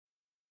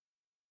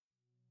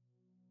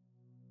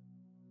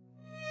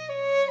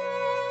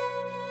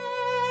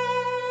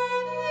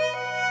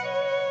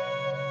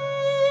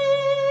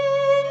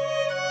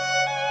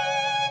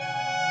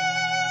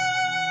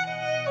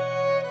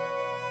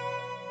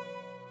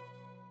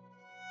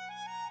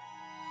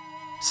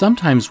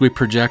Sometimes we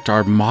project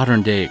our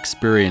modern-day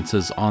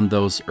experiences on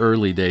those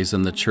early days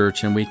in the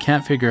church, and we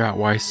can't figure out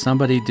why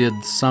somebody did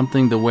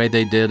something the way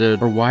they did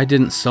it, or why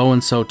didn't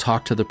so-and-so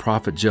talk to the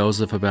prophet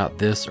Joseph about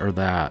this or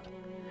that.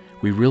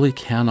 We really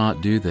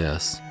cannot do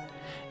this.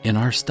 In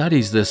our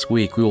studies this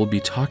week, we will be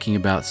talking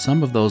about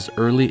some of those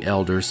early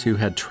elders who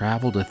had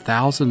traveled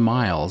 1,000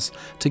 miles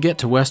to get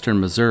to western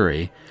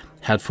Missouri,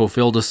 had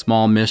fulfilled a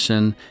small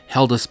mission,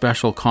 held a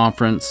special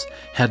conference,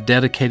 had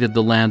dedicated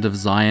the land of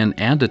Zion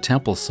and a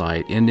temple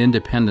site in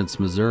Independence,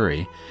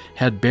 Missouri,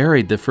 had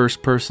buried the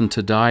first person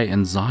to die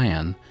in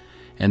Zion,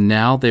 and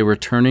now they were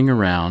turning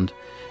around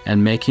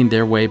and making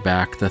their way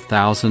back the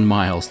 1,000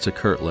 miles to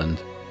Kirtland.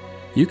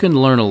 You can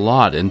learn a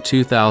lot in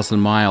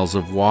 2,000 miles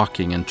of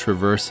walking and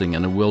traversing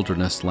in a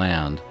wilderness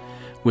land,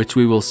 which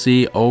we will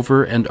see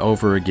over and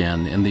over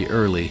again in the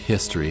early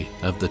history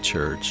of the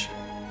church.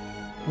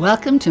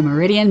 Welcome to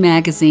Meridian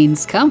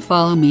Magazine's Come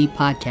Follow Me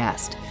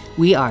podcast.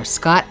 We are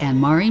Scott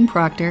and Maureen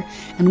Proctor,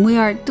 and we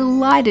are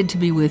delighted to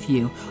be with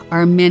you,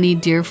 our many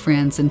dear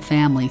friends and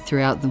family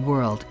throughout the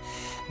world.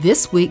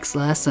 This week's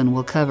lesson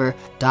will cover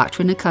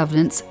Doctrine and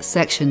Covenants,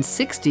 sections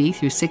 60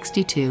 through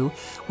 62,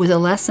 with a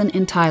lesson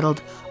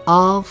entitled,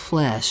 All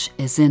Flesh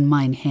is in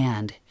Mine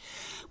Hand.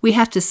 We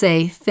have to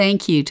say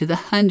thank you to the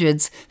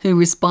hundreds who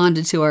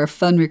responded to our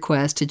fun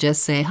request to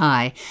just say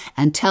hi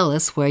and tell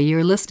us where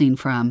you're listening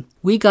from.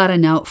 We got a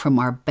note from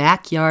our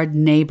backyard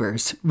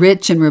neighbors,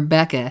 Rich and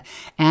Rebecca,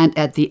 and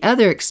at the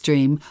other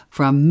extreme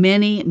from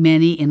many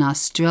in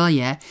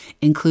Australia,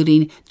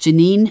 including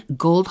Janine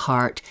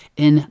Goldhart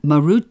in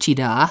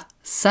Maroochydore,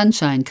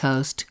 Sunshine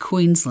Coast,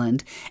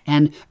 Queensland,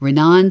 and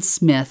Renan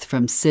Smith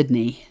from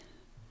Sydney.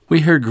 We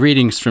heard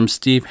greetings from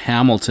Steve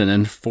Hamilton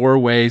in Four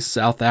Ways,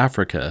 South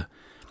Africa,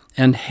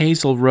 and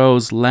Hazel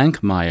Rose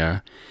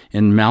Lankmeyer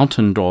in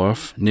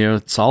Mountaindorf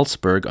near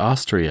Salzburg,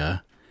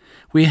 Austria.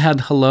 We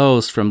had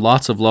hellos from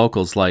lots of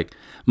locals like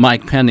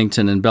Mike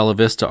Pennington in Bella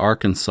Vista,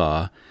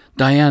 Arkansas,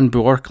 Diane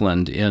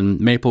Bjorkland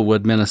in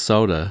Maplewood,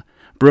 Minnesota,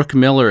 Brooke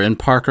Miller in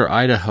Parker,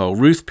 Idaho,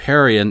 Ruth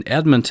Perry in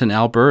Edmonton,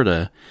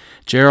 Alberta,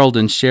 Gerald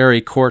and Sherry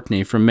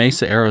Courtney from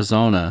Mesa,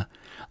 Arizona,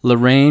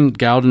 Lorraine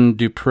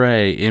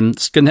Gowden-Dupre in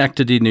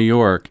Schenectady, New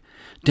York,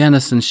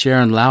 Dennis and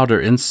Sharon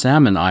Lauder in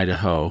Salmon,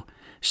 Idaho,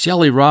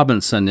 Shelley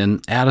Robinson in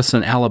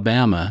Addison,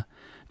 Alabama,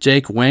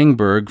 Jake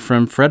Wangberg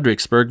from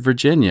Fredericksburg,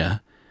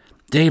 Virginia,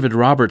 David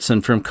Robertson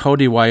from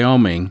Cody,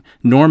 Wyoming,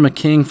 Norma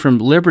King from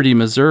Liberty,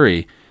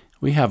 Missouri.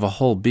 We have a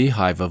whole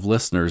beehive of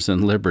listeners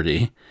in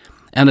Liberty,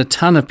 and a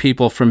ton of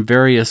people from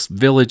various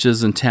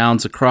villages and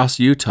towns across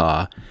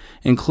Utah,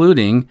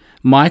 including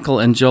Michael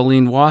and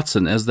Jolene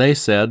Watson, as they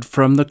said,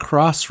 from the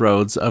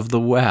crossroads of the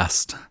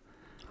West.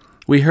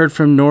 We heard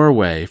from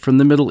Norway, from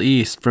the Middle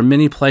East, from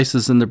many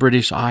places in the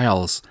British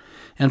Isles,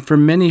 and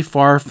from many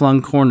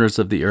far-flung corners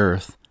of the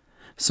earth.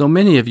 So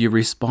many of you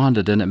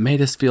responded, and it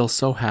made us feel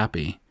so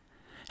happy.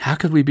 How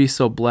could we be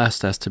so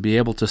blessed as to be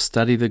able to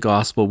study the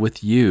gospel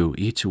with you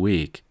each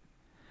week?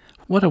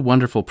 What a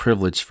wonderful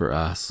privilege for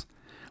us.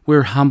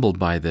 We're humbled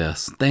by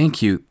this.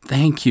 Thank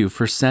you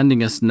for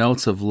sending us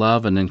notes of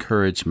love and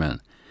encouragement.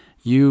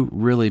 You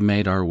really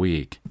made our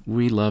week.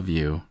 We love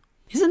you.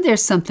 Isn't there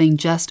something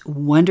just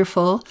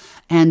wonderful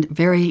and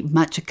very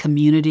much a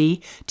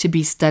community to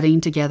be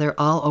studying together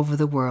all over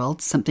the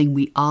world, something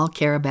we all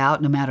care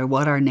about no matter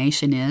what our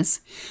nation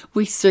is?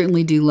 We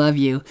certainly do love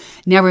you.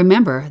 Now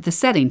remember the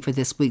setting for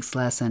this week's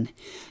lesson.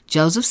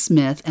 Joseph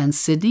Smith and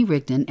Sidney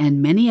Rigdon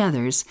and many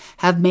others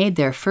have made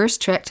their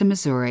first trek to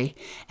Missouri,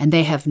 and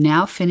they have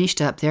now finished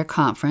up their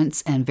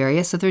conference and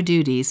various other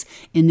duties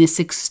in this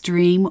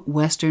extreme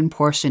western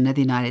portion of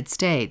the United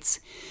States.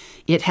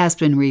 It has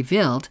been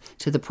revealed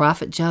to the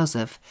prophet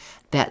Joseph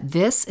that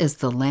this is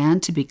the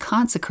land to be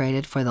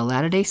consecrated for the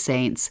Latter-day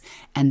Saints,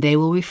 and they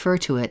will refer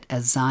to it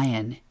as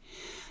Zion.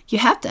 You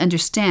have to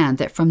understand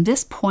that from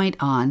this point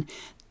on,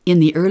 in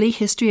the early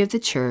history of the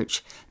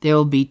church, there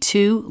will be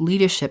two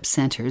leadership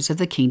centers of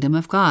the kingdom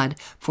of God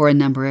for a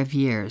number of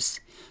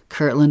years: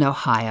 Kirtland,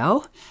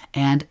 Ohio,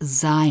 and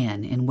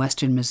Zion in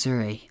western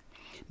Missouri.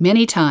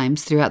 Many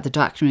times throughout the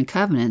Doctrine and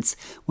Covenants,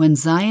 when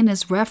Zion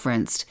is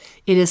referenced,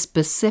 it is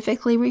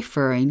specifically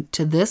referring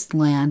to this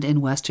land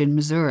in western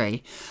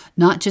Missouri,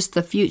 not just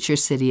the future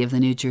city of the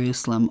New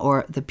Jerusalem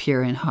or the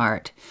pure in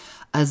heart.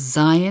 A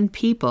Zion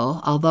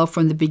people, although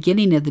from the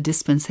beginning of the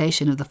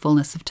dispensation of the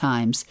fullness of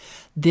times,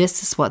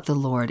 this is what the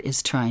Lord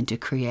is trying to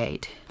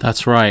create.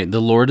 That's right.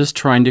 The Lord is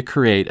trying to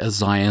create a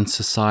Zion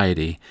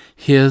society,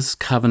 His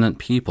covenant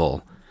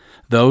people,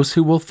 those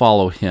who will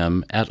follow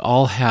Him at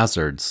all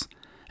hazards,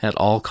 at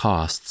all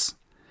costs.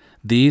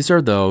 These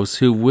are those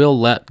who will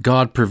let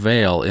God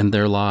prevail in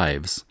their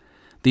lives.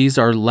 These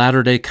are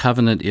Latter-day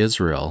Covenant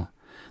Israel.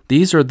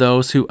 These are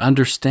those who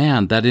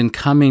understand that in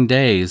coming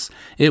days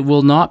it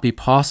will not be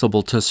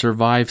possible to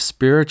survive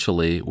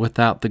spiritually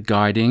without the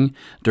guiding,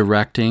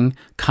 directing,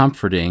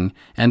 comforting,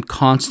 and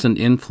constant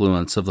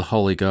influence of the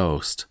Holy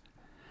Ghost.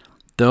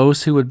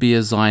 Those who would be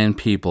a Zion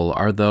people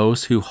are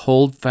those who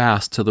hold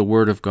fast to the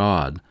Word of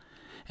God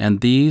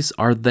And these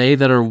are they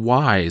that are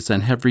wise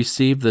and have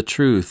received the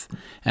truth,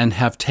 and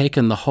have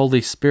taken the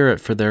Holy Spirit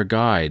for their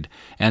guide,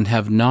 and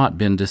have not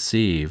been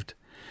deceived.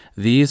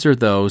 These are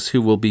those who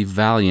will be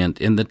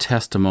valiant in the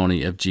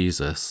testimony of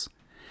Jesus.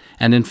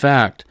 And in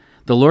fact,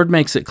 the Lord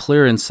makes it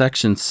clear in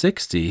section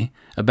 60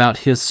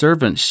 about His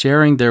servants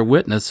sharing their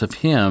witness of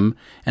Him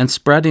and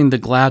spreading the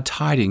glad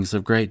tidings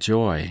of great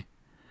joy.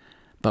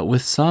 But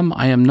with some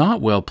I am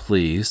not well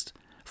pleased,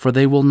 for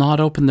they will not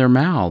open their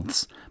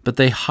mouths, but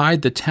they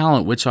hide the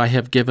talent which I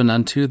have given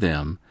unto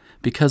them,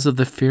 because of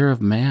the fear of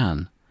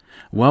man.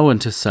 Woe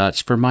unto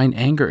such, for mine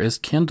anger is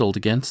kindled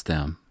against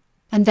them.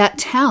 And that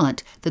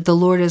talent that the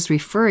Lord is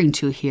referring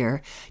to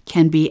here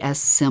can be as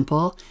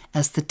simple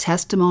as the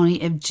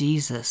testimony of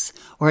Jesus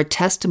or a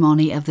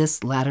testimony of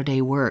this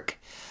latter-day work.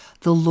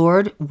 The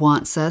Lord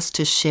wants us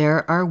to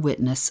share our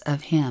witness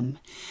of Him.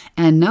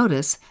 And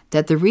notice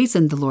that the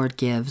reason the Lord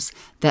gives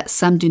that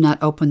some do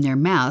not open their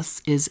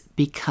mouths is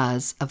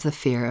because of the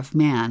fear of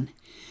man.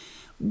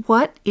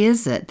 What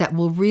is it that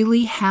will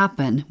really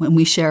happen when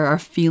we share our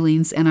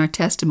feelings and our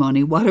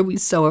testimony? What are we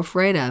so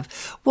afraid of?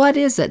 What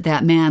is it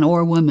that man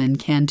or woman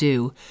can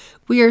do?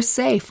 We are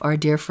safe, our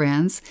dear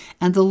friends,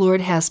 and the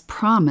Lord has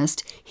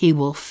promised He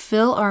will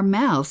fill our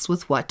mouths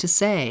with what to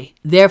say.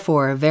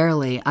 Therefore,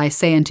 verily, I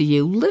say unto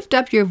you, lift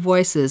up your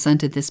voices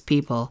unto this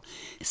people.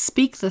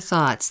 Speak the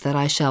thoughts that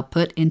I shall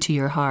put into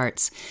your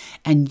hearts,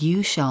 and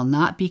you shall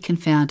not be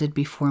confounded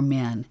before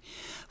men.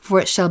 For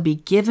it shall be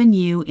given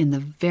you in the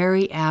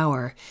very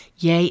hour,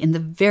 yea, in the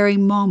very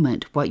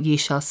moment, what ye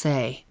shall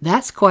say.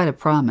 That's quite a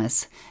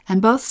promise,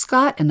 and both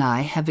Scott and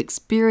I have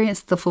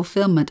experienced the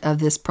fulfillment of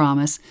this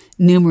promise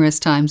numerous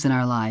times in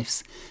our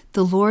lives.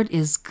 The Lord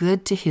is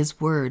good to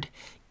His word.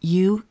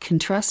 You can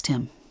trust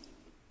Him.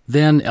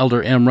 Then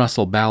Elder M.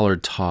 Russell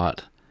Ballard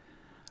taught,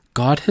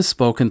 God has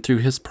spoken through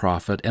His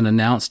prophet and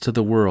announced to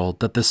the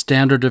world that the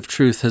standard of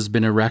truth has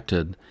been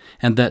erected,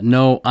 and that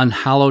no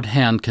unhallowed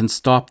hand can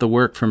stop the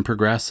work from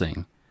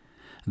progressing.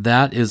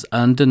 That is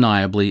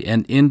undeniably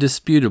and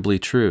indisputably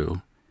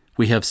true.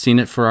 We have seen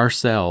it for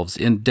ourselves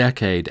in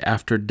decade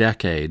after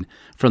decade,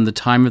 from the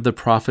time of the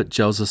prophet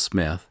Joseph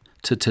Smith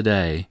to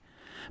today.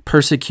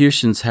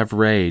 Persecutions have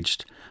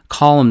raged.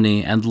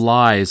 Calumny and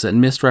lies and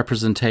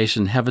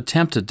misrepresentation have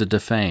attempted to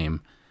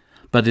defame.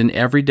 But in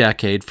every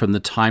decade from the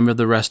time of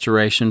the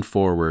Restoration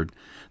forward,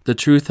 the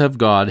truth of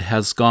God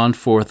has gone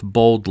forth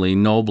boldly,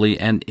 nobly,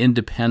 and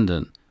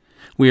independent.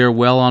 We are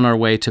well on our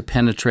way to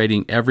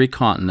penetrating every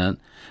continent,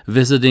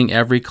 visiting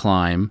every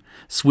clime,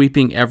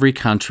 sweeping every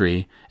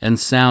country, and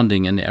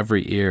sounding in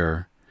every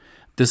ear.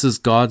 This is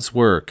God's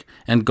work,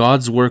 and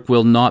God's work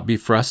will not be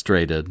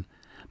frustrated.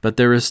 But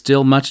there is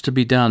still much to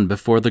be done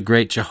before the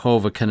great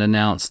Jehovah can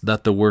announce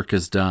that the work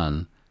is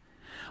done.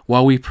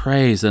 While we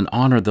praise and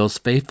honor those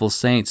faithful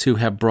saints who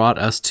have brought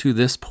us to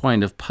this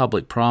point of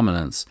public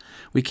prominence,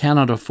 we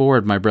cannot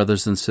afford, my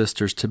brothers and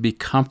sisters, to be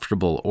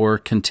comfortable or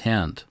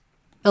content.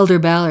 Elder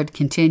Ballard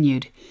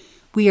continued,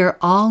 we are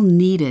all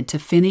needed to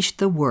finish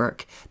the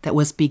work that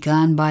was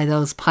begun by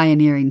those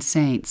pioneering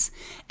saints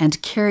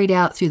and carried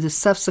out through the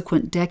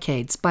subsequent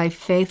decades by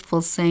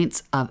faithful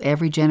saints of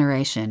every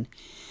generation.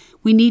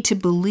 We need to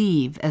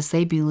believe as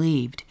they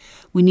believed.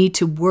 We need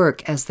to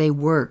work as they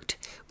worked.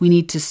 We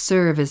need to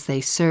serve as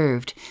they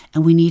served.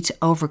 And we need to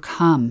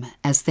overcome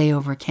as they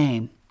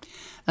overcame.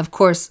 Of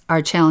course,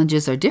 our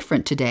challenges are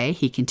different today,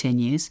 he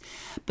continues,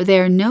 but they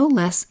are no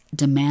less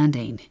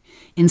demanding.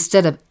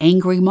 Instead of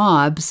angry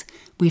mobs,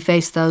 we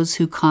face those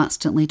who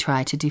constantly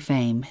try to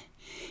defame.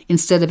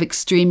 Instead of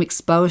extreme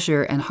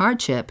exposure and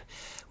hardship,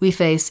 we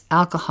face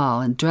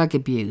alcohol and drug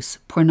abuse,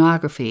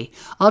 pornography,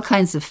 all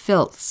kinds of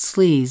filth,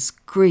 sleaze,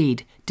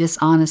 greed,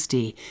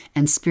 dishonesty,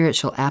 and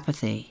spiritual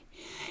apathy.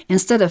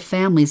 Instead of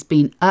families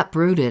being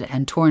uprooted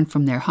and torn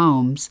from their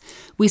homes,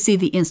 we see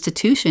the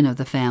institution of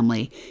the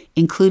family,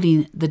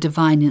 including the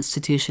divine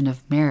institution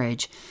of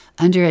marriage,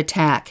 under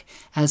attack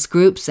as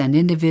groups and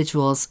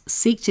individuals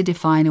seek to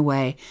define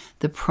away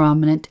the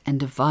prominent and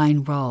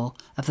divine role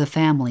of the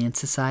family in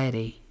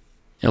society.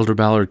 Elder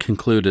Ballard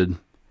concluded,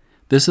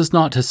 this is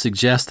not to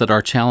suggest that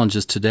our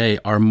challenges today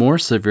are more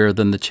severe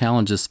than the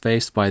challenges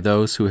faced by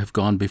those who have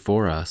gone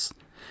before us.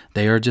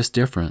 They are just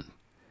different.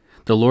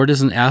 The Lord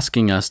isn't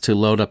asking us to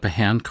load up a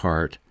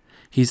handcart.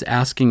 He's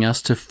asking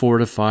us to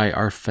fortify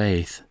our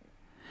faith.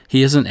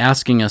 He isn't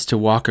asking us to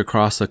walk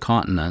across a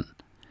continent.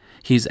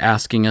 He's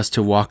asking us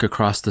to walk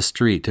across the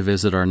street to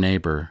visit our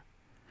neighbor.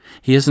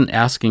 He isn't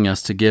asking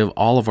us to give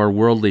all of our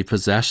worldly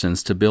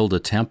possessions to build a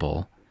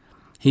temple.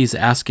 He's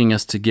asking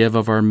us to give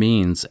of our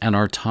means and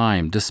our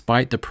time,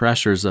 despite the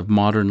pressures of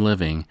modern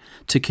living,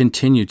 to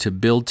continue to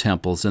build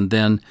temples and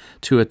then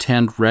to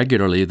attend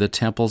regularly the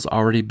temples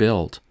already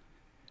built.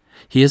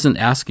 He isn't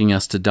asking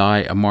us to die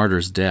a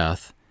martyr's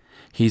death.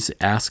 He's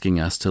asking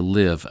us to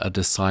live a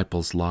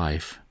disciple's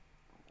life.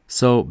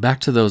 So, back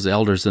to those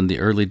elders in the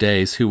early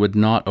days who would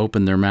not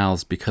open their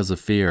mouths because of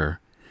fear.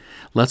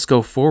 Let's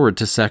go forward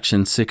to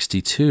section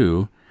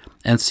 62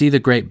 and see the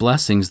great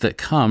blessings that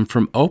come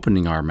from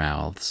opening our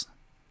mouths.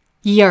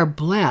 Ye are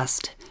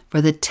blessed,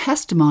 For the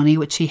testimony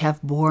which ye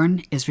have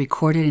borne is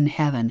recorded in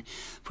heaven,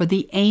 for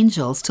the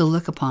angels to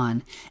look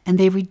upon, and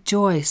they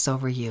rejoice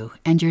over you,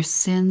 and your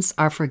sins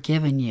are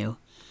forgiven you.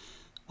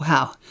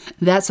 Wow,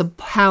 that's a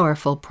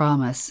powerful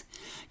promise.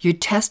 Your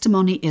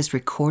testimony is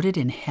recorded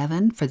in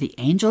heaven for the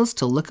angels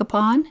to look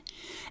upon,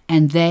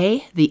 and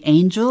they, the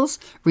angels,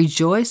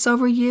 rejoice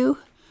over you?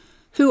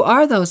 Who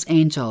are those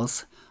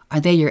angels? Are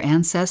they your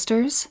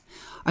ancestors?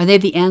 Are they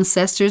the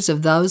ancestors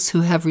of those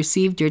who have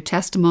received your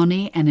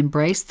testimony and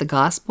embraced the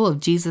gospel of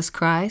Jesus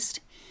Christ?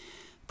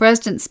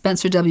 President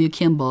Spencer W.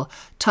 Kimball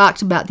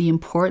talked about the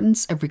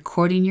importance of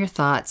recording your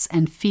thoughts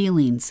and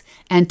feelings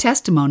and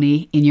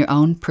testimony in your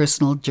own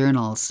personal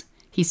journals.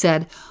 He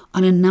said,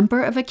 "On a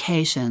number of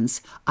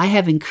occasions, I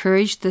have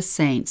encouraged the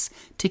saints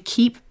to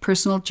keep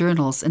personal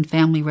journals and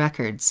family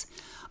records.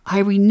 I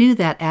renew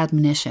that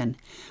admonition.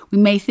 We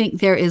may think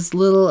there is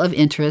little of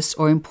interest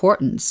or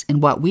importance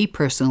in what we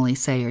personally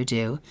say or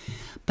do,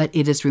 but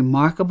it is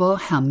remarkable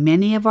how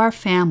many of our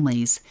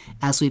families,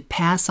 as we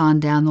pass on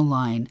down the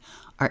line,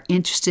 are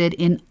interested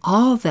in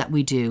all that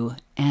we do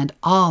and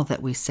all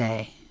that we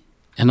say."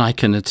 And I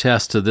can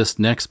attest to this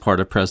next part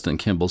of President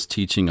Kimball's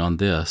teaching on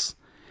this.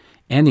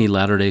 Any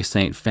Latter-day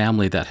Saint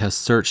family that has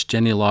searched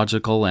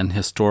genealogical and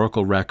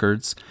historical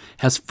records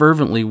has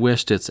fervently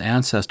wished its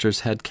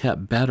ancestors had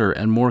kept better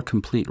and more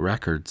complete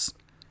records.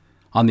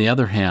 On the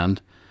other hand,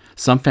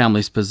 some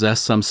families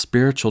possess some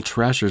spiritual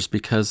treasures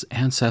because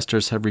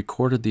ancestors have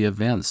recorded the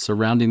events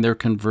surrounding their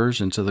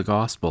conversion to the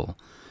gospel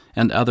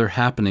and other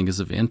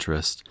happenings of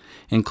interest,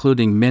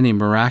 including many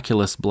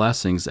miraculous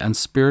blessings and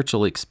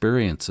spiritual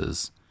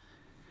experiences.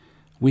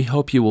 We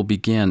hope you will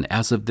begin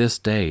as of this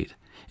date.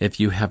 If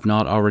you have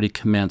not already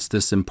commenced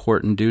this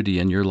important duty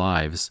in your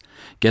lives,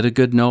 get a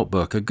good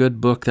notebook, a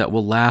good book that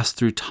will last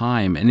through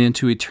time and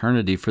into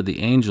eternity for the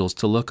angels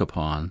to look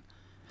upon.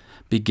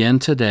 Begin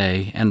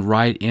today and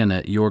write in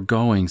it your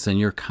goings and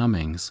your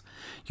comings,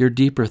 your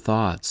deeper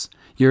thoughts,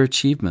 your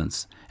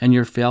achievements and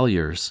your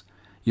failures,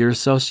 your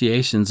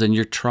associations and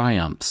your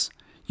triumphs,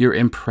 your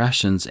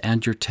impressions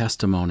and your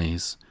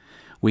testimonies.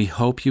 We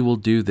hope you will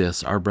do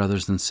this, our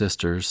brothers and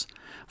sisters,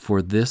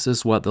 for this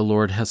is what the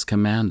Lord has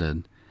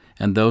commanded.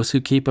 And those who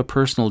keep a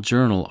personal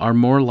journal are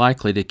more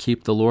likely to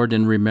keep the Lord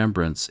in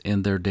remembrance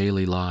in their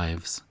daily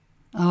lives.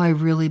 Oh, I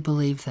really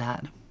believe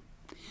that.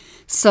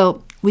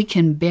 So we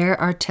can bear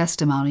our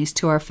testimonies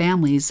to our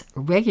families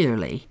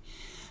regularly.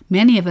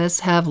 Many of us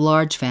have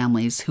large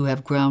families who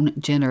have grown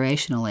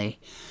generationally.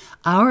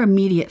 Our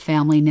immediate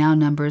family now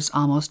numbers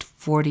almost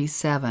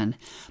 47.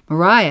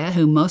 Mariah,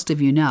 who most of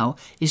you know,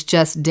 is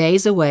just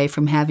days away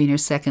from having her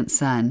second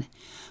son.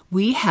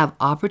 We have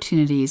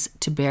opportunities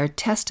to bear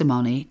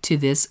testimony to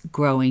this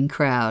growing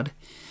crowd.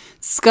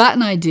 Scott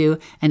and I do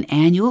an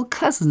annual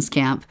cousins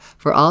camp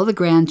for all the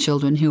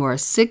grandchildren who are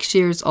 6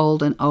 years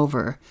old and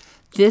over.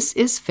 This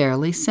is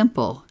fairly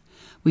simple.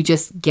 We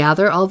just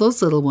gather all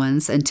those little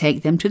ones and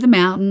take them to the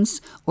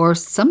mountains, or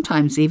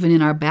sometimes even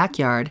in our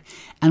backyard,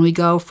 and we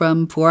go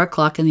from 4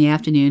 o'clock in the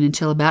afternoon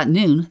until about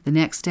noon the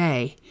next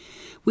day.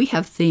 We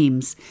have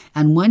themes,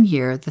 and one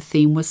year the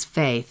theme was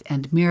faith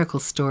and miracle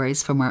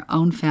stories from our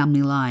own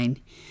family line.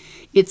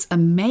 It's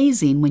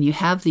amazing when you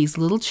have these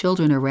little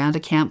children around a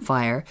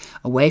campfire,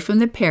 away from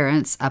their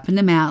parents, up in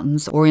the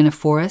mountains or in a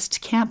forest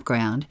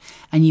campground,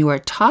 and you are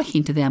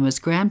talking to them as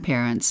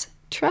grandparents.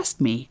 Trust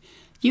me,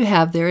 you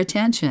have their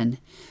attention.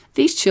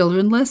 These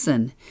children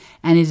listen,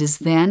 and it is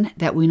then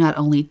that we not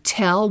only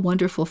tell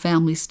wonderful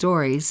family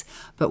stories,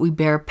 but we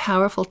bear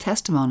powerful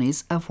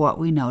testimonies of what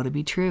we know to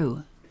be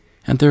true.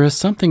 And there is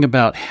something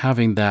about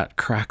having that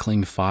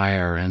crackling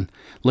fire and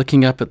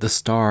looking up at the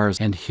stars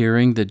and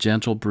hearing the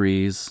gentle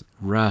breeze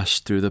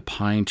rush through the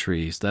pine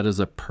trees that is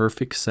a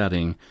perfect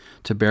setting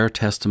to bear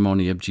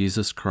testimony of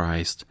Jesus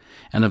Christ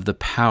and of the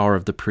power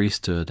of the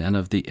priesthood and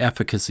of the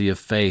efficacy of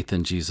faith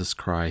in Jesus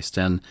Christ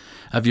and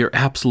of your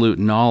absolute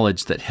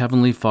knowledge that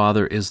Heavenly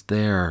Father is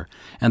there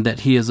and that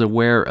He is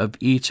aware of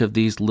each of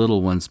these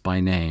little ones by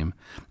name.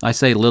 I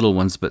say little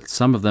ones, but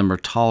some of them are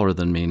taller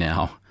than me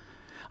now.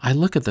 I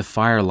look at the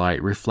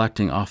firelight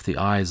reflecting off the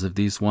eyes of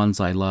these ones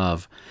I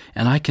love,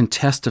 and I can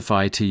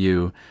testify to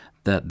you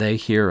that they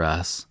hear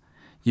us.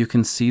 You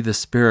can see the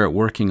Spirit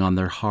working on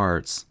their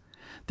hearts.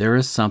 There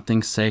is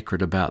something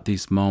sacred about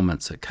these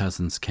moments at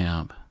Cousins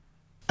Camp.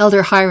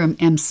 Elder Hiram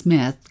M.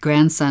 Smith,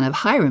 grandson of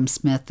Hiram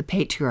Smith, the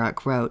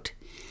patriarch, wrote,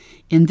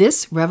 "In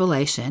this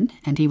revelation,"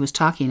 and he was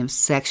talking of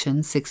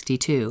section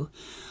 62,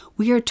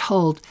 "we are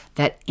told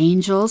that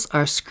angels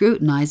are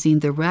scrutinizing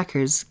the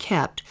records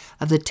kept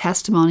of the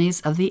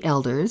testimonies of the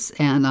elders,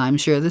 and I'm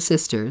sure the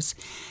sisters,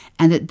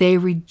 and that they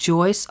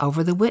rejoice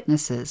over the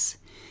witnesses.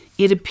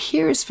 It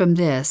appears from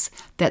this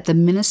that the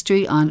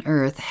ministry on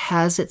earth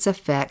has its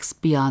effects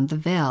beyond the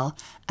veil,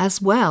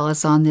 as well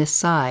as on this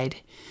side.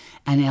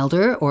 An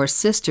elder or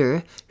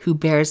sister who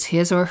bears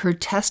his or her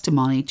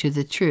testimony to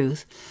the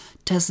truth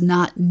does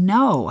not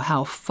know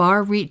how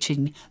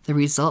far-reaching the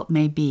result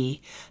may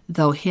be,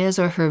 though his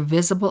or her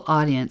visible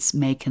audience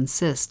may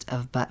consist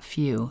of but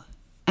few."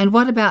 And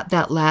what about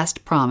that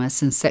last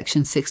promise in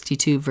section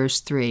 62, verse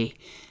 3?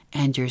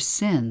 and your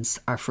sins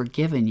are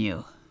forgiven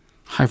you.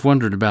 I've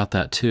wondered about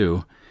that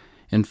too.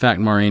 In fact,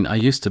 Maureen, I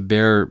used to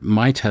bear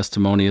my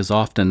testimony as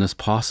often as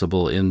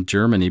possible in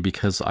Germany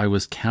because I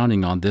was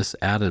counting on this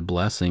added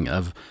blessing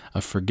of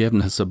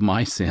forgiveness of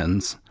my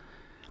sins.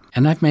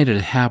 And I've made it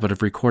a habit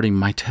of recording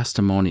my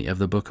testimony of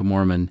the Book of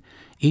Mormon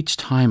each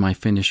time I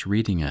finish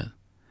reading it.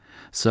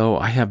 So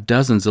I have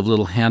dozens of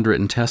little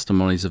handwritten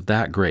testimonies of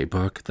that great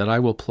book that I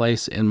will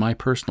place in my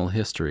personal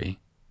history.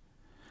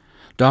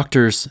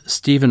 Doctors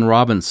Stephen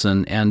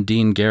Robinson and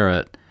Dean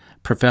Garrett,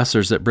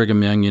 professors at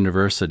Brigham Young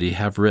University,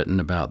 have written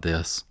about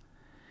this.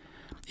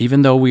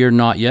 Even though we are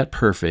not yet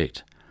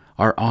perfect,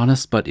 our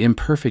honest but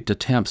imperfect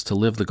attempts to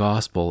live the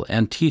gospel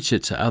and teach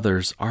it to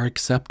others are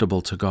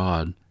acceptable to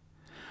God.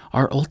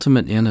 Our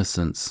ultimate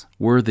innocence,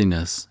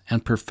 worthiness,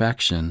 and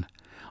perfection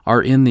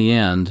are in the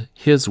end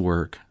His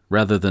work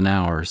rather than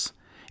ours,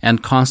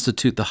 and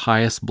constitute the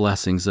highest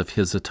blessings of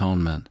His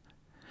atonement.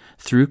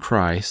 Through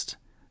Christ,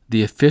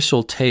 the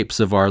official tapes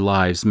of our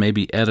lives may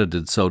be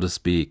edited, so to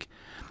speak,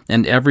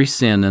 and every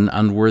sin and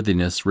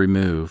unworthiness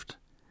removed.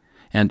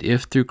 And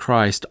if through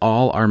Christ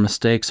all our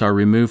mistakes are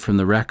removed from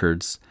the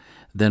records,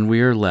 then we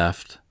are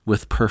left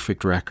with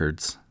perfect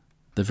records.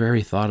 The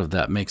very thought of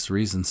that makes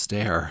reason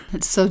stare.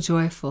 It's so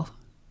joyful.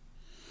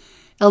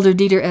 Elder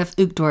Dieter F.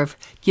 Uchtdorf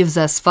gives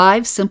us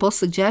 5 simple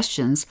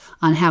suggestions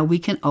on how we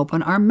can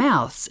open our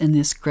mouths in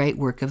this great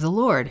work of the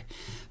Lord.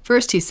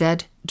 First, he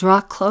said,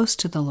 draw close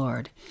to the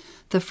Lord.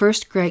 The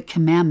first great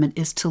commandment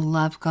is to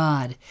love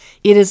God.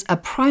 It is a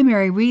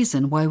primary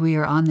reason why we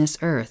are on this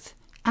earth.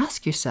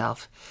 Ask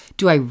yourself,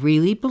 do I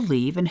really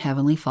believe in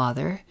Heavenly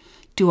Father?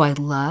 Do I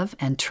love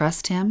and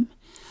trust Him?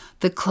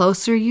 The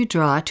closer you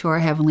draw to our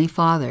Heavenly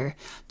Father,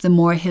 the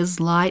more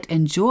His light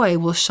and joy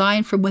will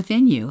shine from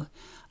within you.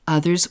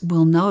 Others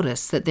will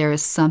notice that there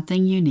is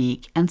something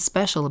unique and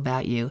special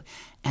about you,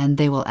 and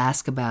they will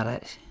ask about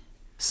it.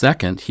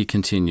 Second, he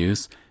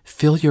continues,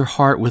 fill your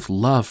heart with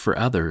love for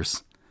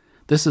others.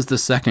 This is the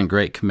second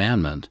great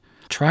commandment.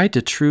 Try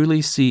to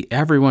truly see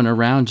everyone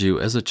around you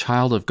as a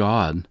child of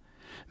God.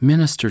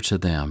 Minister to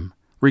them,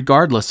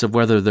 regardless of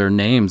whether their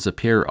names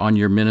appear on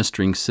your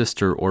ministering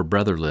sister or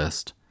brother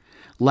list.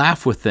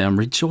 Laugh with them,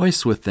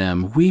 rejoice with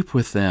them, weep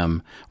with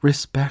them,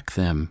 respect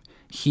them,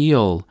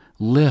 heal,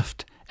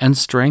 lift, and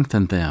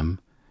strengthen them.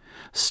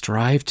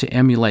 Strive to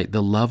emulate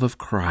the love of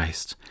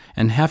Christ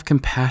and have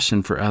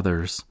compassion for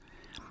others,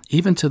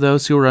 even to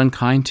those who are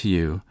unkind to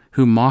you,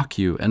 who mock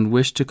you and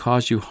wish to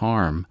cause you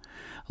harm.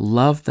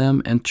 Love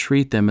them and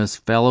treat them as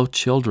fellow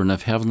children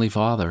of Heavenly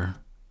Father.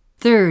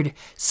 Third,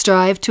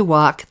 strive to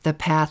walk the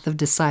path of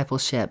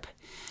discipleship.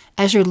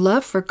 As your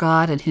love for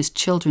God and His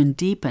children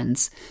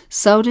deepens,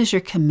 so does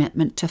your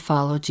commitment to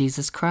follow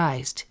Jesus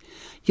Christ.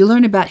 You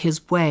learn about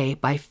His way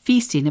by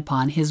feasting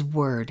upon His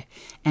Word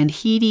and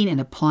heeding and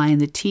applying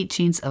the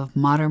teachings of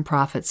modern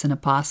prophets and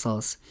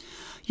apostles.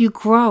 You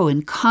grow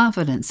in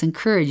confidence and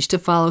courage to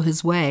follow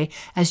His way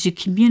as you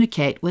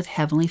communicate with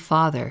Heavenly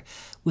Father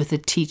with a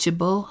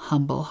teachable,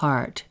 humble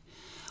heart.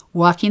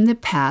 Walking the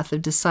path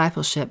of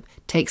discipleship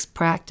takes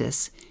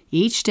practice.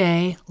 Each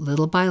day,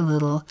 little by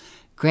little,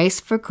 grace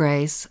for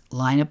grace,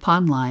 line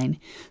upon line,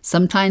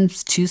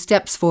 sometimes 2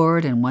 steps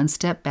forward and 1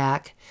 step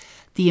back.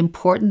 The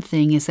important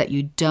thing is that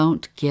you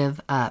don't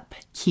give up.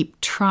 Keep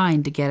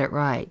trying to get it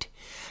right.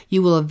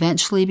 You will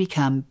eventually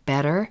become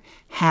better,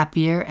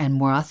 happier, and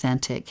more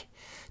authentic.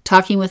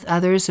 Talking with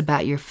others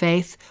about your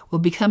faith will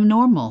become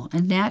normal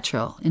and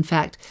natural. In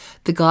fact,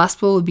 the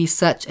gospel will be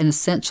such an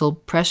essential,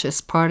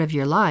 precious part of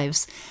your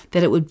lives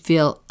that it would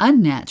feel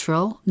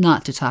unnatural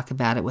not to talk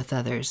about it with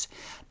others.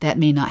 That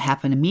may not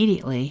happen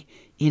immediately.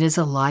 It is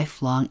a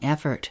lifelong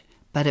effort,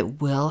 but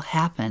it will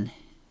happen.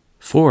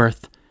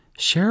 Fourth,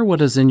 share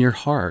what is in your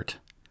heart.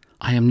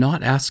 I am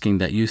not asking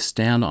that you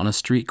stand on a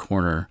street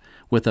corner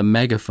with a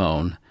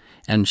megaphone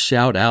and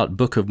shout out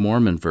Book of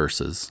Mormon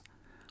verses.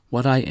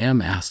 What I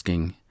am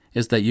asking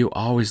is that you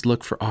always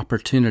look for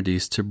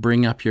opportunities to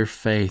bring up your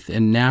faith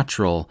in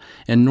natural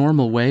and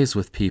normal ways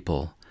with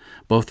people,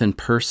 both in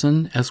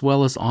person as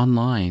well as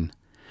online.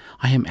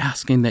 I am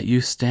asking that you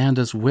stand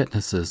as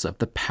witnesses of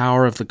the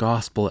power of the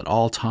gospel at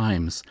all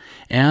times,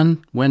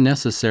 and, when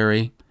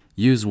necessary,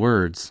 use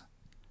words.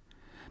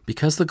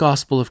 Because the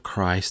gospel of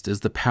Christ is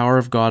the power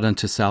of God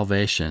unto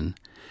salvation,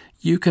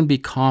 you can be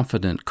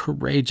confident,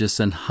 courageous,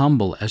 and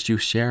humble as you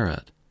share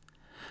it.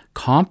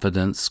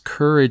 Confidence,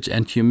 courage,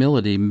 and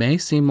humility may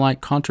seem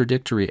like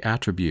contradictory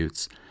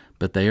attributes,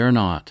 but they are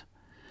not.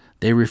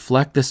 They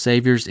reflect the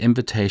Savior's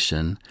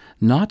invitation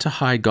not to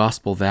hide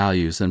gospel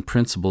values and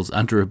principles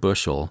under a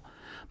bushel,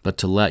 but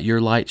to let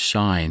your light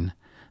shine,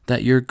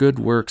 that your good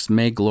works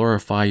may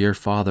glorify your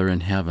Father in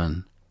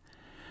heaven.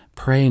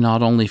 Pray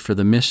not only for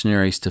the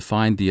missionaries to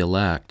find the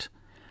elect,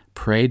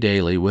 pray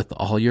daily with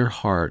all your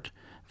heart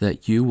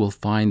that you will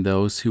find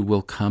those who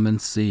will come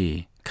and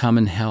see, come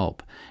and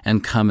help,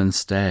 and come and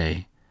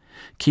stay.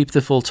 Keep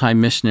the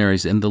full-time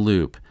missionaries in the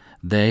loop.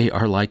 They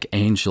are like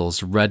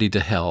angels ready to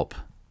help.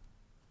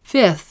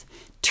 Fifth,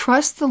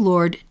 Trust the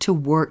Lord to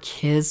work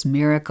His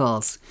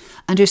miracles.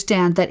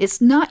 Understand that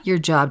it's not your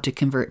job to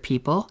convert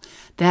people.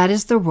 That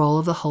is the role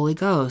of the Holy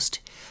Ghost.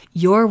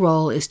 Your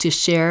role is to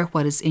share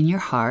what is in your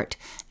heart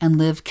and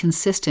live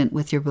consistent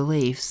with your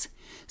beliefs.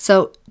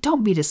 So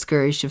don't be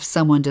discouraged if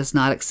someone does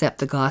not accept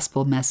the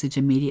gospel message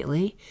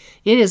immediately.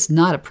 It is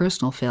not a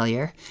personal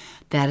failure.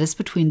 That is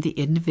between the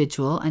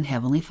individual and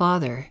Heavenly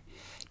Father.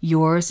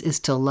 Yours is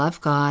to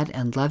love God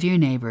and love your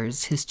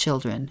neighbors, His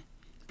children.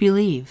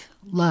 Believe,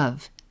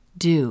 love,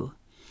 do.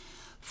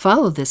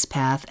 Follow this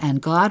path, and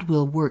God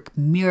will work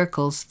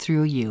miracles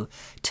through you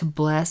to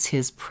bless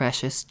His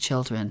precious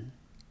children."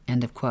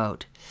 End of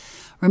quote.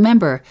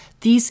 Remember,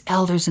 these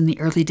elders in the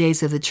early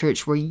days of the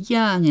church were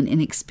young and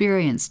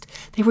inexperienced.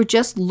 They were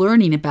just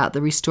learning about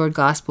the restored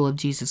gospel of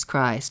Jesus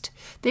Christ.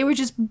 They were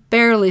just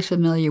barely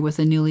familiar with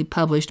the newly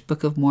published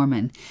Book of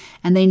Mormon,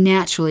 and they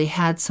naturally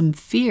had some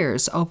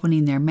fears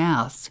opening their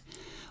mouths.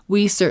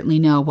 We certainly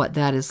know what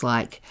that is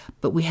like,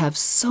 but we have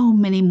so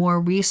many more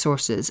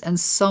resources and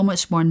so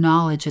much more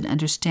knowledge and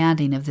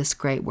understanding of this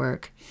great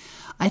work.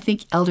 I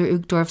think Elder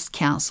Uchtdorf's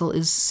counsel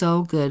is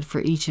so good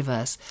for each of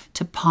us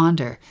to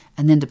ponder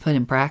and then to put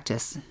in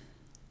practice.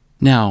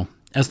 Now,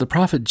 as the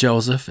prophet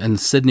Joseph and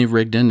Sidney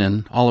Rigdon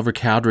and Oliver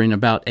Cowdery and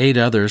about 8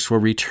 others were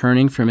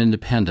returning from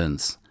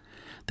Independence,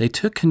 they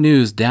took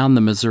canoes down the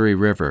Missouri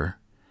River.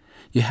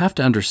 You have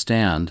to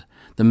understand,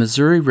 the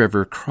Missouri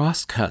River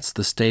cross-cuts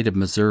the state of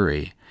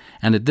Missouri,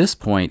 and at this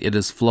point it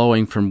is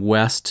flowing from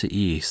west to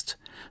east.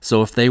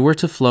 So if they were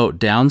to float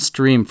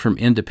downstream from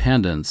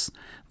Independence,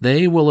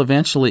 they will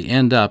eventually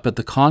end up at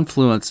the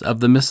confluence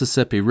of the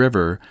Mississippi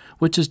River,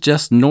 which is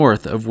just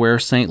north of where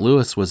St.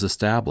 Louis was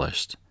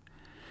established.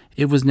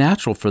 It was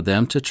natural for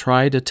them to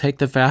try to take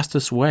the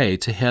fastest way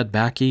to head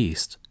back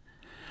east.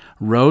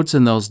 Roads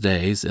in those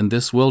days in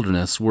this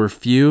wilderness were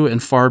few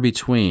and far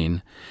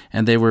between,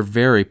 and they were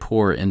very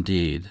poor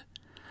indeed.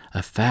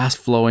 A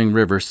fast-flowing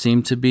river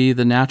seemed to be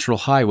the natural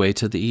highway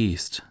to the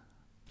east.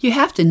 You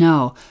have to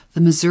know,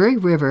 the Missouri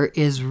River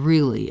is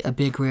really a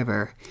big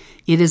river.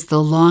 It is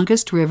the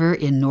longest river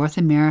in North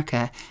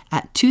America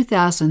at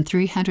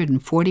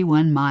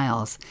 2,341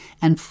 miles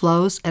and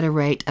flows at a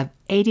rate of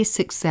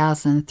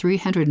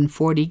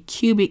 86,340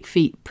 cubic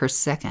feet per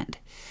second.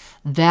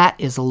 That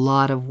is a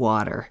lot of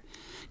water.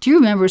 Do you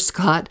remember,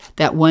 Scott,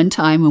 that one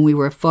time when we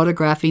were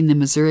photographing the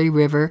Missouri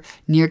River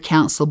near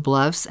Council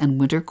Bluffs and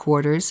Winter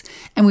Quarters,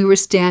 and we were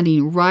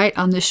standing right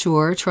on the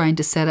shore trying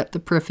to set up the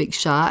perfect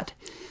shot?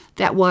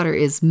 That water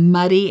is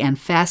muddy and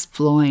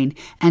fast-flowing,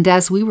 and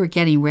as we were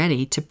getting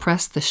ready to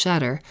press the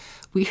shutter,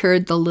 we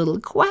heard the little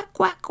quack,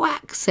 quack,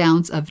 quack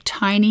sounds of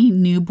tiny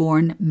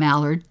newborn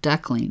mallard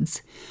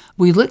ducklings.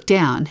 We looked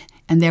down,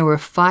 and there were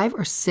 5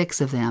 or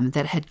 6 of them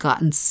that had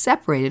gotten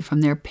separated from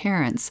their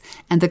parents,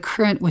 and the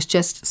current was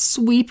just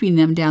sweeping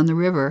them down the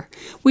river.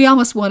 We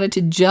almost wanted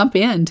to jump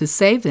in to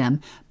save them,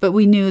 but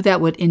we knew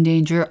that would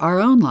endanger our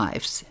own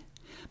lives.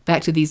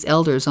 Back to these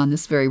elders on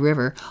this very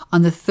river,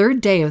 on the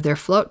 3rd day of their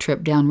float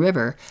trip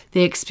downriver,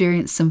 they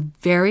experienced some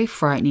very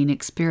frightening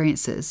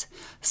experiences.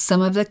 Some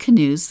of the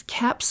canoes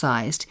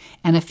capsized,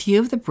 and a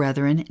few of the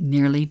brethren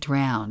nearly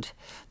drowned.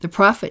 The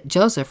prophet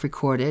Joseph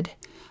recorded,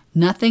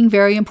 "Nothing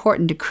very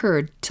important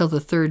occurred till the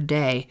 3rd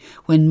day,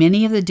 when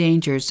many of the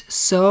dangers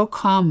so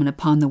common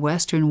upon the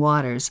western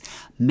waters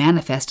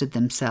manifested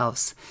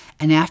themselves.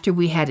 And after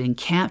we had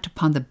encamped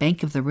upon the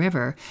bank of the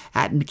river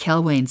at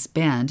McElwain's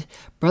Bend,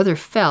 Brother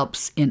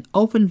Phelps, in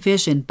open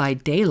vision by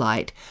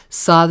daylight,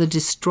 saw the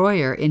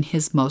destroyer in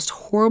his most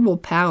horrible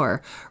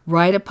power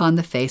right upon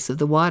the face of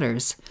the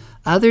waters.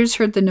 Others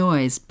heard the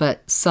noise,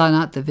 but saw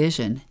not the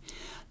vision."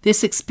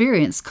 This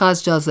experience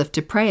caused Joseph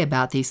to pray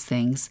about these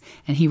things,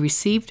 and he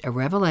received a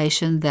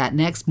revelation that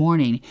next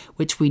morning,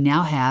 which we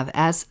now have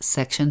as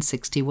section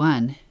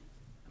 61.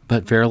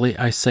 "But verily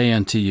I say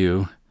unto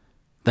you,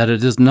 that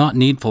it is not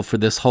needful for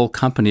this whole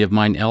company of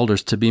mine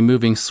elders to be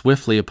moving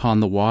swiftly upon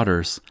the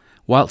waters,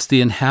 whilst the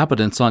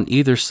inhabitants on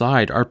either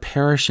side are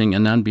perishing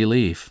in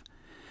unbelief.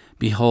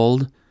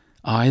 Behold,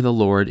 I, the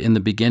Lord, in the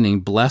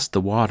beginning blessed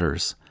the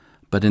waters,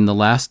 but in the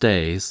last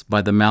days,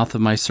 by the mouth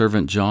of my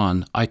servant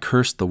John, I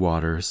cursed the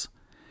waters.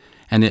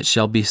 And it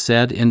shall be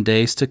said in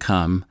days to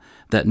come,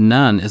 that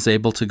none is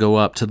able to go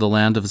up to the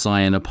land of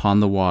Zion upon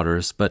the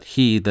waters, but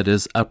he that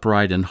is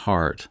upright in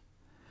heart."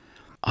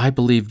 I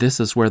believe this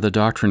is where the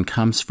doctrine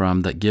comes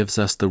from that gives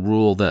us the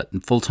rule that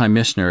full-time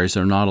missionaries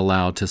are not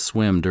allowed to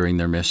swim during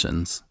their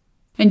missions.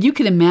 And you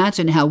can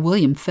imagine how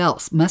William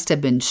Phelps must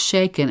have been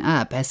shaken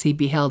up as he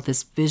beheld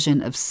this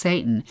vision of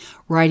Satan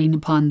riding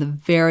upon the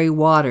very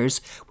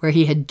waters where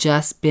he had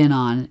just been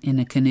on in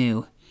a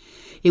canoe.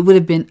 It would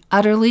have been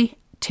utterly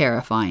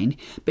terrifying,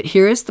 but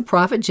here is the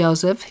prophet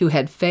Joseph, who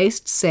had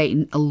faced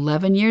Satan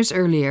 11 years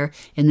earlier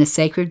in the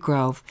sacred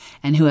grove,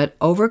 and who had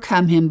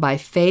overcome him by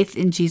faith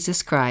in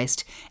Jesus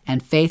Christ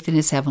and faith in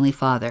his heavenly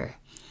Father.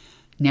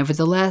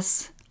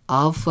 "Nevertheless,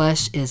 all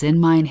flesh is in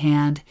mine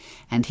hand,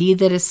 and he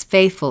that is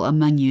faithful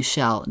among you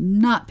shall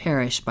not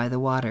perish by the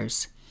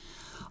waters."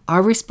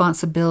 Our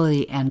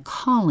responsibility and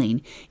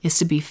calling is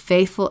to be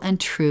faithful and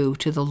true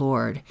to the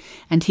Lord,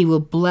 and He will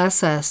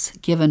bless us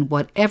given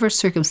whatever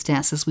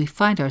circumstances we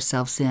find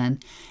ourselves in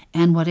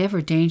and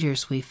whatever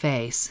dangers we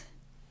face.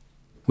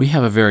 We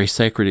have a very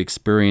sacred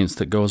experience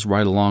that goes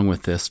right along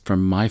with this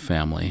from my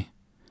family.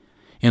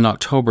 In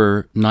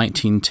October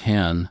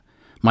 1910,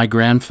 my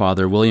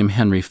grandfather, William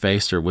Henry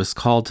Facer, was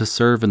called to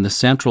serve in the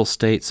Central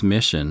States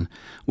Mission,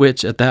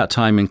 which at that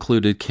time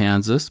included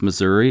Kansas,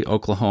 Missouri,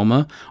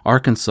 Oklahoma,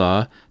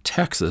 Arkansas,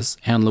 Texas,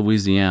 and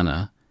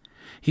Louisiana.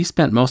 He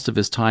spent most of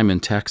his time in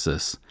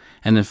Texas,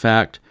 and in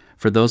fact,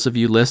 for those of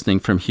you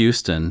listening from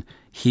Houston,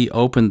 he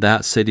opened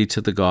that city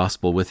to the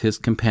gospel with his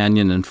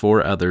companion and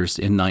 4 others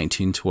in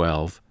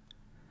 1912.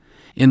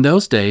 In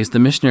those days, the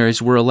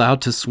missionaries were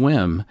allowed to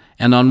swim,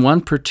 and on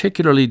one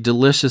particularly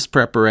delicious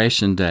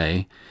preparation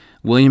day,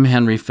 William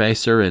Henry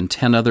Facer and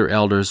 10 other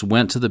elders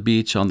went to the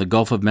beach on the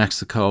Gulf of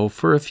Mexico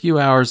for a few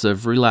hours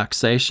of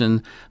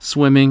relaxation,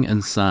 swimming,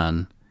 and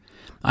sun.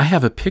 I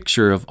have a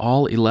picture of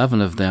all 11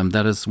 of them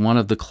that is one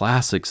of the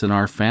classics in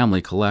our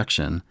family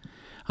collection.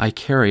 I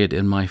carry it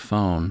in my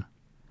phone.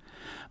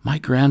 My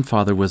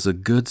grandfather was a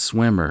good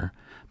swimmer,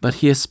 but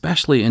he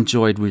especially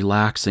enjoyed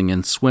relaxing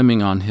and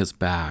swimming on his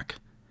back.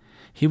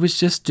 He was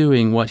just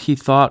doing what he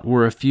thought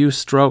were a few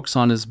strokes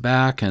on his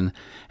back, and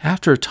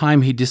after a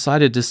time he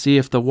decided to see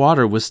if the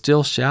water was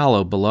still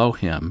shallow below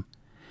him.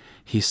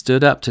 He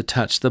stood up to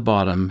touch the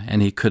bottom,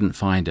 and he couldn't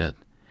find it.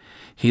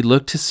 He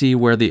looked to see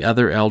where the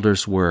other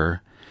elders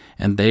were,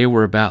 and they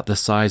were about the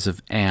size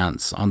of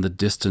ants on the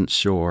distant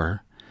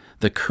shore.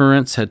 The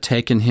currents had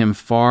taken him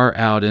far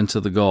out into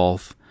the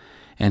Gulf,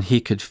 and he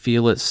could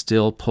feel it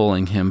still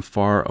pulling him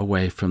far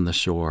away from the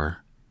shore.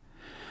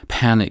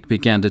 Panic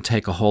began to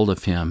take a hold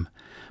of him,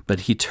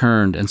 but he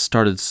turned and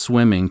started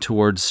swimming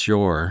towards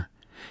shore.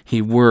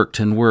 He worked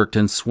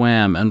and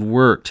swam and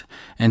worked,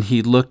 and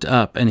he looked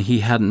up and he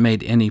hadn't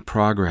made any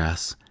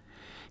progress.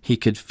 He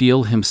could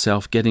feel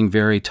himself getting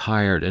very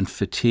tired and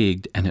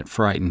fatigued, and it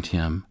frightened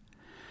him.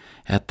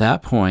 At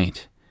that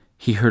point,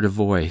 he heard a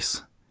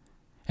voice,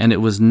 and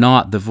it was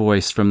not the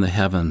voice from the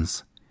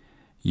heavens.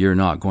 "You're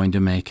not going to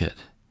make it.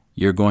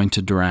 You're going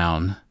to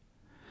drown."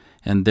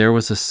 And there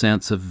was a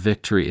sense of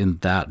victory in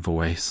that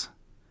voice.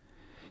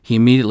 He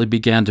immediately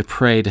began to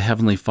pray to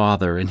Heavenly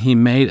Father, and he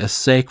made a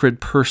sacred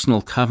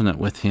personal covenant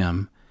with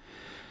Him.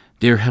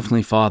 "Dear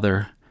Heavenly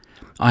Father,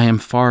 I am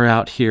far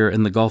out here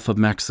in the Gulf of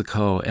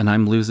Mexico, and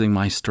I'm losing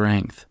my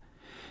strength.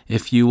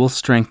 If you will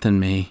strengthen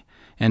me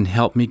and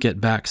help me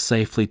get back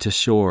safely to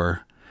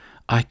shore,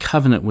 I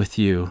covenant with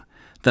you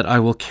that I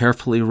will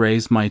carefully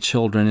raise my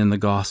children in the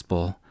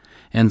gospel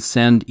and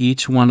send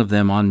each one of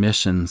them on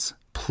missions.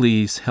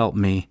 Please help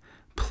me,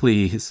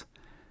 please.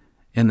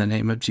 In the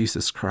name of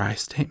Jesus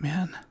Christ,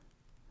 amen."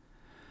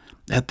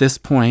 At this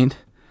point,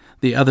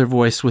 the other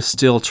voice was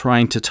still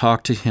trying to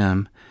talk to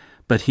him,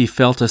 but he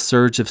felt a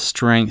surge of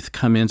strength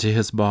come into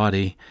his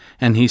body,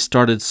 and he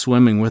started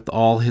swimming with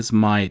all his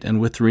might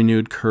and with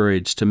renewed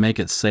courage to make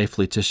it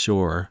safely to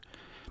shore.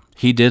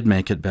 He did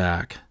make it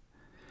back.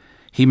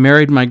 He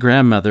married my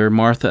grandmother,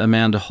 Martha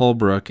Amanda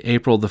Holbrook,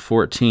 April the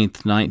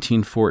 14th,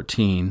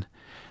 1914.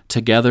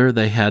 Together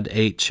they had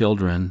 8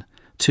 children,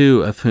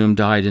 2 of whom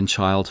died in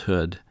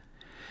childhood.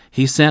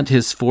 He sent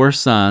his 4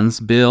 sons,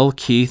 Bill,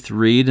 Keith,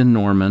 Reed, and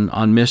Norman,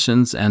 on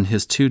missions, and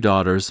his 2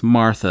 daughters,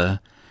 Martha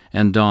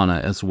and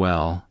Donna, as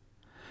well.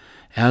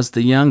 As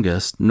the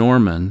youngest,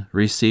 Norman,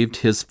 received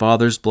his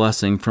father's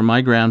blessing from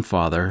my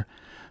grandfather,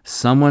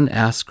 someone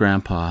asked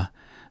Grandpa,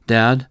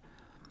 "Dad,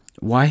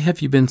 why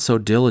have you been so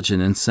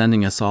diligent in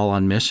sending us all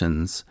on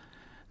missions?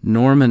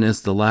 Norman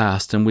is the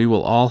last, and we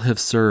will all have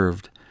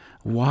served.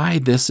 Why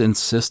this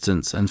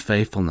insistence and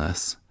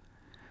faithfulness?"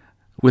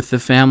 With the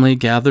family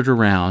gathered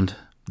around,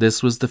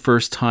 this was the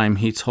first time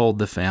he told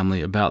the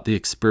family about the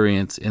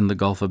experience in the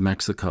Gulf of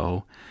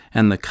Mexico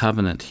and the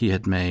covenant he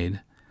had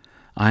made.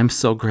 I'm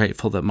so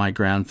grateful that my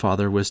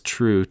grandfather was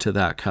true to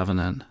that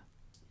covenant.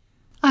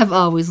 I've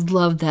always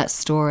loved that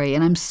story,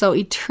 and I'm so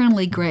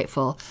eternally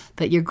grateful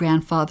that your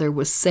grandfather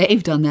was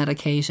saved on that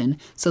occasion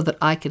so that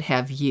I could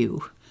have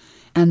you.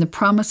 And the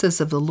promises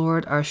of the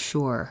Lord are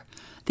sure.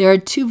 There are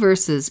 2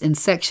 verses in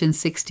section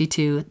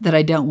 62 that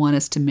I don't want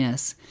us to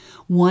miss.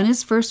 One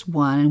is verse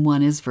 1 and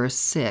one is verse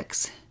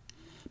 6.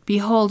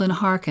 "Behold and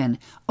hearken,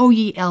 O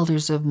ye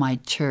elders of my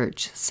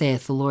church,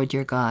 saith the Lord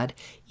your God,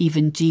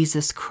 even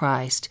Jesus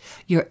Christ,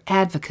 your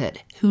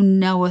advocate, who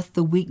knoweth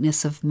the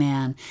weakness of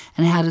man,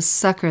 and how to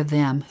succor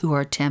them who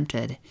are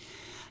tempted."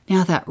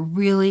 Now that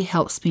really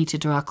helps me to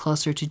draw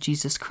closer to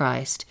Jesus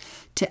Christ,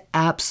 to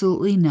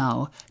absolutely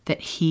know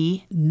that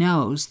He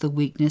knows the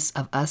weakness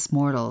of us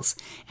mortals,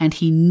 and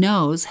He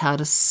knows how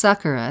to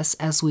succor us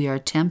as we are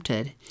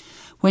tempted.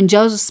 When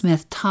Joseph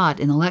Smith taught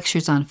in the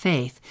Lectures on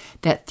Faith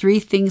that 3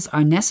 things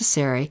are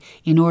necessary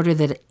in order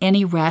that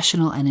any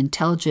rational and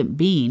intelligent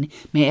being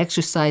may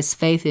exercise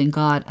faith in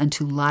God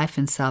unto life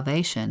and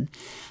salvation,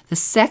 the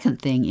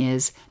second thing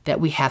is that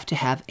we have to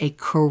have a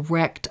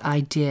correct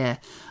idea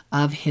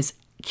of His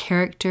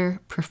character,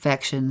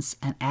 perfections,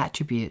 and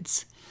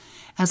attributes.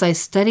 As I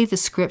study the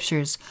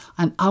scriptures,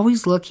 I'm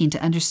always looking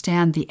to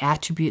understand the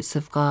attributes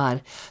of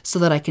God so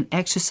that I can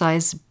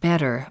exercise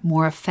better,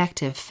 more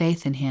effective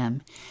faith in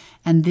Him.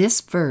 And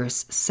this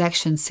verse,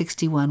 section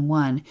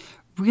 61:1,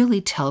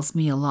 really tells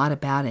me a lot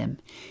about Him.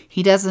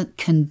 He doesn't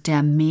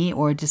condemn me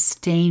or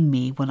disdain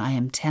me when I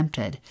am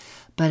tempted,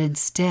 but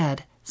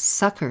instead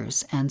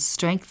succors and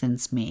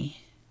strengthens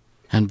me.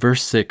 And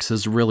verse 6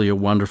 is really a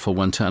wonderful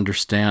one to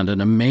understand, an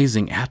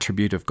amazing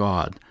attribute of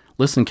God.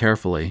 Listen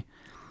carefully.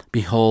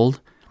 Behold,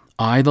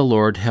 I, the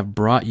Lord, have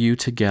brought you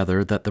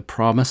together that the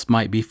promise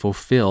might be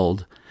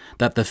fulfilled,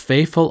 that the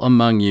faithful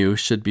among you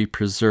should be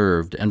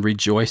preserved and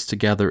rejoice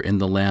together in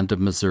the land of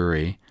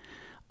Missouri.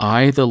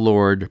 I, the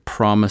Lord,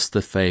 promise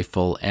the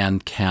faithful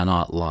and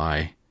cannot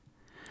lie.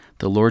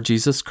 The Lord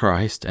Jesus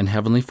Christ and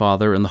Heavenly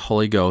Father and the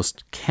Holy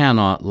Ghost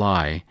cannot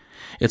lie.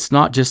 It's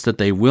not just that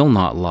they will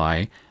not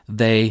lie,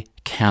 they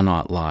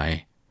cannot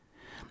lie.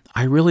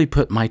 I really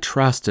put my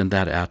trust in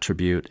that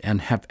attribute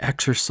and have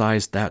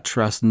exercised that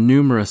trust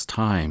numerous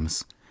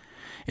times.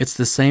 It's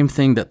the same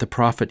thing that the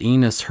prophet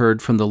Enos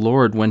heard from the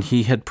Lord when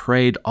he had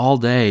prayed all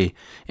day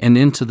and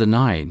into the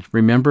night.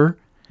 Remember?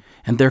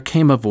 And there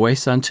came a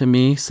voice unto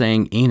me,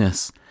 saying,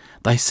 Enos,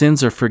 thy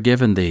sins are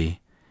forgiven thee,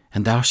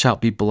 and thou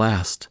shalt be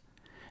blessed.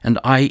 And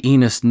I,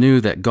 Enos,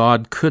 knew that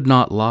God could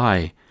not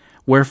lie,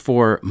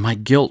 wherefore my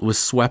guilt was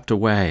swept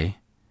away.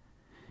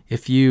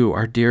 If you,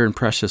 our dear and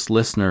precious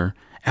listener,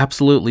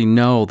 absolutely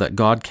know that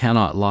God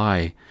cannot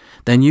lie,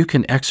 then you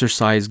can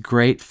exercise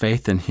great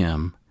faith in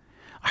Him.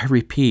 I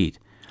repeat,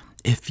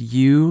 if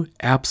you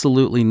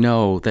absolutely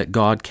know that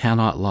God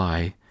cannot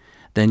lie,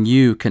 then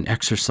you can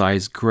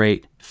exercise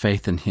great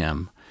faith in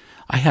Him.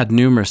 I had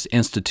numerous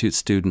Institute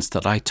students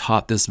that I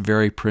taught this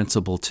very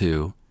principle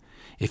to.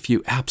 If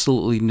you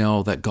absolutely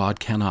know that God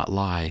cannot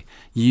lie,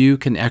 you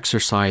can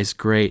exercise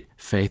great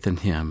faith in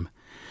Him.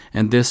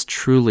 And this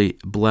truly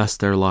blessed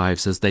their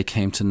lives as they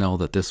came to know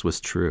that this was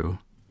true.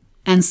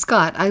 And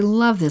Scott, I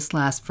love this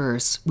last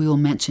verse we will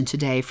mention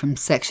today from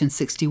section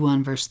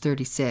 61, verse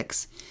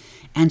 36.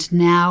 And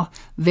now,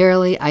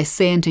 verily I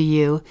say unto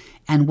you,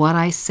 and what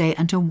I say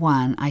unto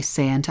one I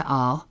say unto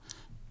all,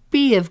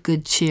 be of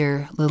good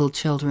cheer, little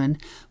children,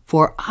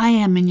 for I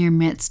am in your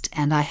midst,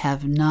 and I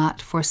have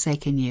not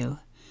forsaken you.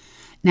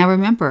 Now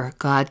remember,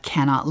 God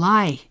cannot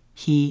lie.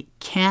 He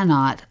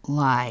cannot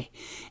lie.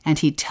 And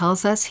He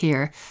tells us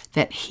here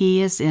that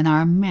He is in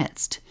our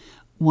midst.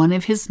 One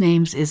of His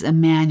names is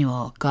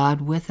Emmanuel,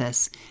 God with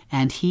us,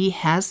 and He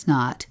has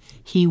not,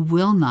 He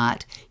will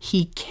not,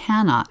 He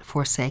cannot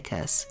forsake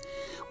us.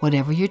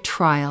 Whatever your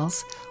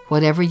trials,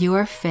 whatever you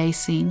are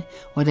facing,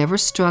 whatever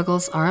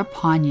struggles are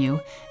upon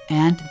you,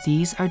 and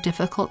these are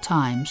difficult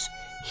times,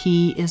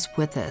 He is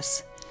with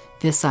us.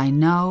 This I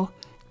know,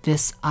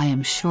 this I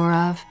am sure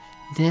of,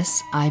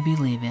 this I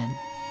believe in.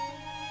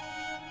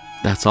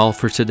 That's all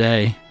for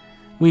today.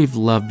 We've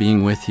loved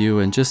being with you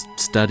and just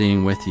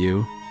studying with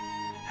you.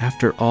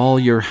 After all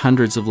your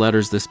hundreds of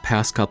letters this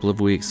past couple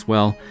of weeks,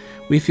 well,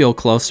 we feel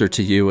closer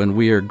to you and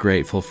we are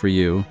grateful for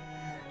you.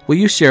 Will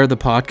you share the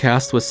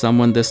podcast with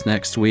someone this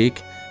next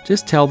week?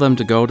 Just tell them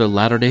to go to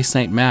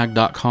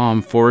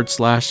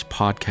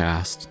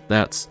latterdaysaintmag.com/podcast.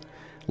 That's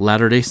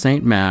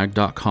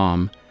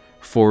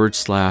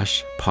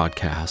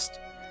latterdaysaintmag.com/podcast.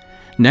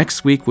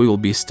 Next week, we will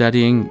be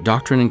studying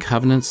Doctrine and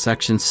Covenants,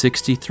 section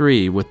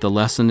 63, with the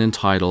lesson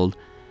entitled,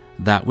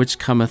 That Which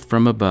Cometh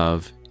From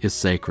Above is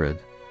Sacred.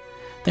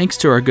 Thanks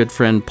to our good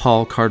friend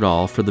Paul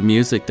Cardall for the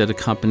music that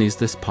accompanies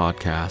this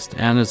podcast,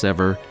 and as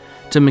ever,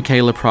 to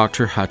Michaela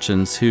Proctor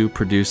Hutchins, who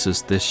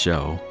produces this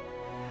show.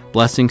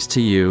 Blessings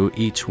to you,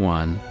 each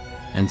one,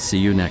 and see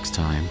you next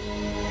time.